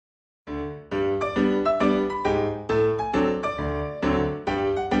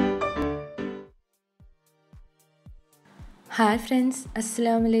Hi friends,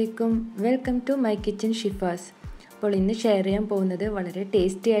 Assalamu alaikum. Welcome to my kitchen shifas. അപ്പോൾ ഇന്ന് share ചെയ്യാൻ പോകുന്നത് വളരെ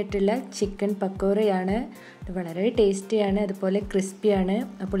ടേസ്റ്റി ആയിട്ടുള്ള ചിക്കൻ പക്കോറയാണ്. ഇത് വളരെ ടേസ്റ്റിയാണ്, അതുപോലെ ക്രിസ്പിയാണ്.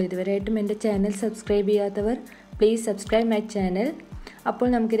 അപ്പോൾ ഇതുവരെയായിട്ടും എൻ്റെ ചാനൽ സബ്സ്ക്രൈബ് ചെയ്യാത്തവർ പ്ലീസ് സബ്സ്ക്രൈബ് മൈ ചാനൽ. അപ്പോൾ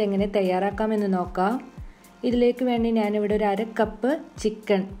നമുക്കിത് എങ്ങനെ തയ്യാറാക്കാമെന്ന് നോക്കാം. ഇതിലേക്ക് വേണ്ടി ഞാനിവിടെ ഒരു 1/2 കപ്പ്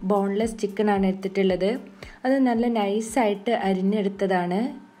ചിക്കൻ, ബോൺലെസ് ചിക്കനാണ് എടുത്തിട്ടുള്ളത്. അത് നല്ല നൈസായിട്ട് അരിഞ്ഞെടുത്തതാണ്.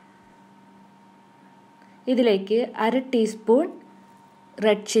 ഇതിലേക്ക് 1/2 ടീസ്പൂൺ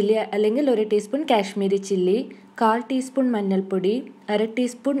റെഡ് ചില്ലി അല്ലെങ്കിൽ 1 ടീസ്പൂൺ കാശ്മീരി ചില്ലി, 1/4 ടീസ്പൂൺ മഞ്ഞൾപ്പൊടി, 1/2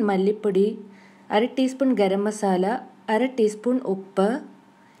 ടീസ്പൂൺ മല്ലിപ്പൊടി, 1/2 ടീസ്പൂൺ ഗരം മസാല, 1/2 ടീസ്പൂൺ ഉപ്പ്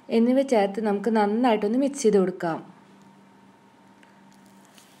എന്നിവ ചേർത്ത് നമുക്ക് നന്നായിട്ടൊന്ന് മിക്സ് ചെയ്ത് കൊടുക്കാം.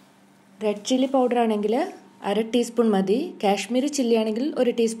 റെഡ് ചില്ലി പൗഡർ ആണെങ്കിൽ 1/2 ടീസ്പൂൺ മതി, കാശ്മീരി ചില്ലി ആണെങ്കിൽ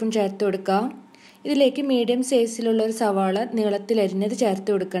 1 ടീസ്പൂൺ ചേർത്ത് കൊടുക്കാം. ഇതിലേക്ക് മീഡിയം സൈസിലുള്ള ഒരു സവാള നീളത്തിൽ അരിഞ്ഞത്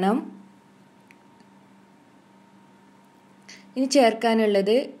ചേർത്ത് കൊടുക്കണം. ഇനി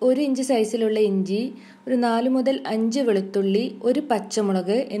ചേർക്കാനുള്ളത് 1 ഇഞ്ച് സൈസിലുള്ള ഇഞ്ചി, ഒരു 4 മുതൽ 5 വെളുത്തുള്ളി, 1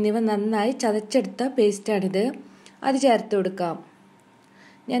 പച്ചമുളക് എന്നിവ നന്നായി ചതച്ചെടുത്ത പേസ്റ്റാണിത്. അത് ചേർത്ത് കൊടുക്കാം.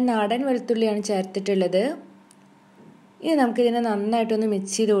 ഞാൻ നാടൻ വെളുത്തുള്ളിയാണ് ചേർത്തിട്ടുള്ളത്. ഇനി നമുക്കിതിനെ നന്നായിട്ടൊന്ന്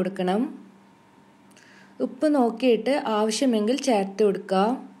മിക്സ് ചെയ്ത് കൊടുക്കണം. ഉപ്പ് നോക്കിയിട്ട് ആവശ്യമെങ്കിൽ ചേർത്ത്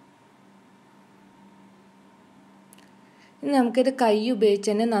കൊടുക്കാം. ഇനി നമുക്കിത് കൈ ഉപയോഗിച്ച്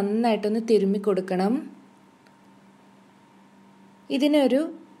തന്നെ നന്നായിട്ടൊന്ന് തിരുമ്മി കൊടുക്കണം. ഇതിനൊരു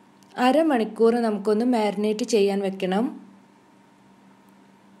 1/2 മണിക്കൂർ നമുക്കൊന്ന് മാരിനേറ്റ് ചെയ്യാൻ വെക്കണം.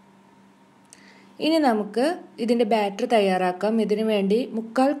 ഇനി നമുക്ക് ഇതിൻ്റെ ബാറ്റർ തയ്യാറാക്കാം. ഇതിനു വേണ്ടി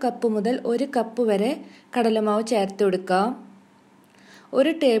 1/4 കപ്പ് മുതൽ 1 കപ്പ് വരെ കടലമാവ് ചേർത്ത് കൊടുക്കാം.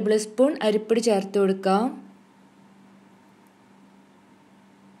 1 ടേബിൾ സ്പൂൺ അരിപ്പൊടി ചേർത്ത് കൊടുക്കാം.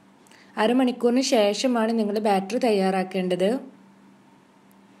 1/2 മണിക്കൂറിന് ശേഷമാണ് നിങ്ങൾ ബാറ്റർ തയ്യാറാക്കേണ്ടത്.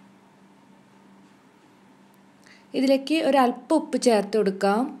 ഇതിലേക്ക് ഒരല്പം ഉപ്പ് ചേർത്ത്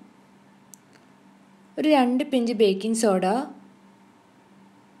കൊടുക്കാം. ഒരു 2 പിഞ്ച് ബേക്കിംഗ് സോഡ,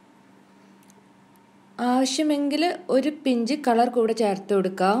 ആവശ്യമെങ്കിൽ 1 പിഞ്ച് കളർ കൂടെ ചേർത്ത്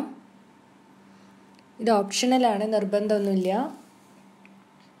കൊടുക്കാം. ഇത് ഓപ്ഷണലാണ്, നിർബന്ധമൊന്നുമില്ല.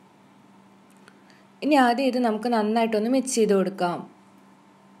 ഇനി ആദ്യം ഇത് നമുക്ക് നന്നായിട്ടൊന്ന് മിക്സ് ചെയ്ത് കൊടുക്കാം.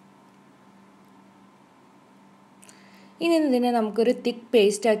 ഇനി ഇതിനെ നമുക്കൊരു തിക്ക്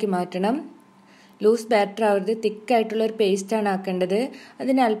പേസ്റ്റ് ആക്കി മാറ്റണം. ലൂസ് ബാറ്റർ ആവരുത്, തിക്കായിട്ടുള്ളൊരു പേസ്റ്റാണ് ആക്കേണ്ടത്.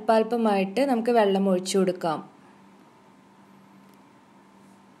 അതിന് അല്പാൽപമായിട്ട് നമുക്ക് വെള്ളം ഒഴിച്ചു കൊടുക്കാം.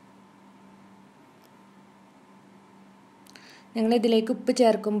 നിങ്ങളിതിലേക്ക് ഉപ്പ്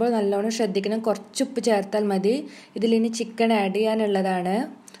ചേർക്കുമ്പോൾ നല്ലോണം ശ്രദ്ധിക്കണം. കുറച്ച് ഉപ്പ് ചേർത്താൽ മതി. ഇതിലിനി ചിക്കൻ ആഡ് ചെയ്യാനുള്ളതാണ്.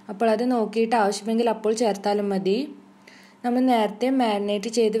 അപ്പോൾ അത് നോക്കിയിട്ട് ആവശ്യമെങ്കിൽ അപ്പോൾ ചേർത്താലും മതി. നമ്മൾ നേരത്തെ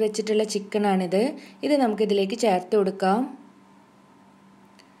മാരിനേറ്റ് ചെയ്ത് വെച്ചിട്ടുള്ള ചിക്കനാണിത്. ഇത് നമുക്കിതിലേക്ക് ചേർത്ത് കൊടുക്കാം.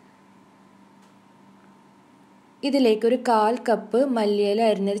 ഇതിലേക്ക് ഒരു 1/4 കപ്പ് മല്ലിയില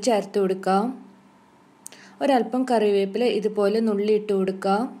അരിഞ്ഞത് ചേർത്ത് കൊടുക്കാം. ഒരല്പം കറിവേപ്പില ഇതുപോലെ നുള്ളി ഇട്ട്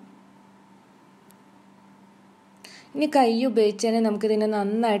കൊടുക്കാം. ഇനി കൈ ഉപയോഗിച്ച് തന്നെ നമുക്കിതിനെ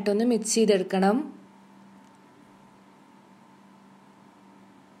നന്നായിട്ടൊന്ന് മിക്സ് ചെയ്തെടുക്കണം.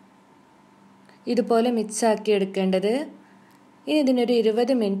 ഇതുപോലെ മിക്സ് ആക്കി എടുക്കേണ്ടത്. ഇനി ഇതിനൊരു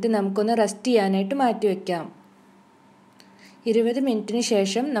 20 മിനിറ്റ് നമുക്കൊന്ന് റെസ്റ്റ് ചെയ്യാനായിട്ട് മാറ്റി വയ്ക്കാം. 20 മിനിറ്റിന്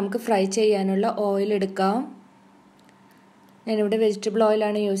ശേഷം നമുക്ക് ഫ്രൈ ചെയ്യാനുള്ള ഓയിൽ എടുക്കാം. ഞാനിവിടെ വെജിറ്റബിൾ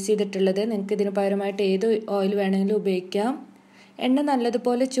ഓയിലാണ് യൂസ് ചെയ്തിട്ടുള്ളത്. നിങ്ങൾക്ക് ഇതിന് പകരമായിട്ട് ഏത് ഓയിൽ വേണമെങ്കിലും ഉപയോഗിക്കാം. എണ്ണ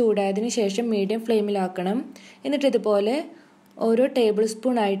നല്ലതുപോലെ ചൂടായതിനു ശേഷം മീഡിയം ഫ്ലെയിമിലാക്കണം. എന്നിട്ട് ഇതുപോലെ ഓരോ ടേബിൾ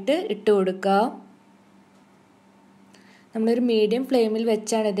സ്പൂൺ ആയിട്ട് ഇട്ട് കൊടുക്കുക. നമ്മളൊരു മീഡിയം ഫ്ലെയിമിൽ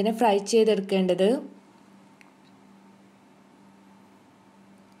വെച്ചാണ് ഇതിനെ ഫ്രൈ ചെയ്തെടുക്കേണ്ടത്.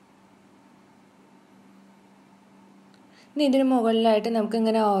 ഇനി ഇതിന് മുകളിലായിട്ട്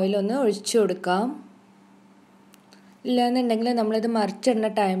നമുക്കിങ്ങനെ ഓയിലൊന്ന് ഒഴിച്ചു കൊടുക്കാം. ഇല്ലാന്നുണ്ടെങ്കിൽ നമ്മളിത് മറിച്ചിടുന്ന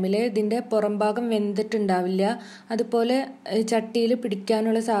ടൈമിൽ ഇതിൻ്റെ പുറം ഭാഗം വെന്തിട്ടുണ്ടാവില്ല. അതുപോലെ ചട്ടിയിൽ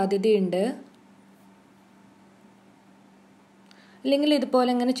പിടിക്കാനുള്ള സാധ്യതയുണ്ട്. അല്ലെങ്കിൽ ഇതുപോലെ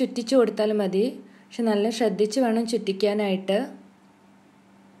ഇങ്ങനെ ചുറ്റിച്ചു കൊടുത്താലും മതി. പക്ഷെ നല്ല ശ്രദ്ധിച്ച് വേണം ചുറ്റിക്കാനായിട്ട്.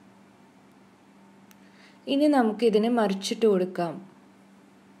 ഇനി നമുക്കിതിനെ മറിച്ചിട്ട് കൊടുക്കാം.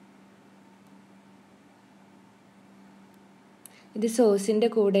 ഇത് സോസിൻ്റെ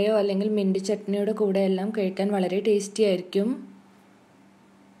കൂടെയോ അല്ലെങ്കിൽ മിൻറ്റ് ചട്നിയുടെ കൂടെ എല്ലാം കഴിക്കാൻ വളരെ ടേസ്റ്റി ആയിരിക്കും.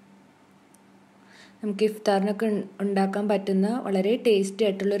 നമുക്ക് ഇഫ്താറിനൊക്കെ ഉണ്ടാക്കാൻ പറ്റുന്ന വളരെ ടേസ്റ്റി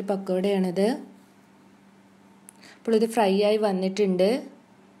ആയിട്ടുള്ളൊരു പക്കോടയാണിത്. അപ്പോൾ ഇത് ഫ്രൈ ആയി വന്നിട്ടുണ്ട്.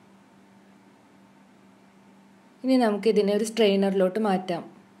 ഇനി നമുക്കിതിനെ ഒരു സ്ട്രെയിനറിലോട്ട് മാറ്റാം.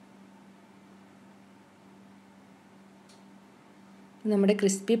 നമ്മുടെ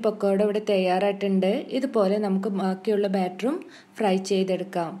ക്രിസ്പി പക്കോട ഇവിടെ തയ്യാറായിട്ടുണ്ട്. ഇതുപോലെ നമുക്ക് ബാക്കിയുള്ള ബാറ്ററും ഫ്രൈ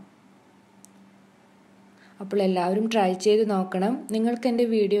ചെയ്തെടുക്കാം. അപ്പോൾ എല്ലാവരും ട്രൈ ചെയ്ത് നോക്കണം. നിങ്ങൾക്ക് എൻ്റെ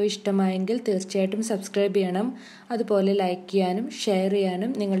വീഡിയോ ഇഷ്ടമായെങ്കിൽ തീർച്ചയായിട്ടും സബ്സ്ക്രൈബ് ചെയ്യണം. അതുപോലെ ലൈക്ക് ചെയ്യാനും ഷെയർ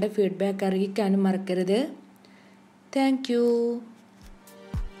ചെയ്യാനും നിങ്ങളുടെ ഫീഡ്ബാക്ക് അറിയിക്കാനും മറക്കരുത്. Thank you.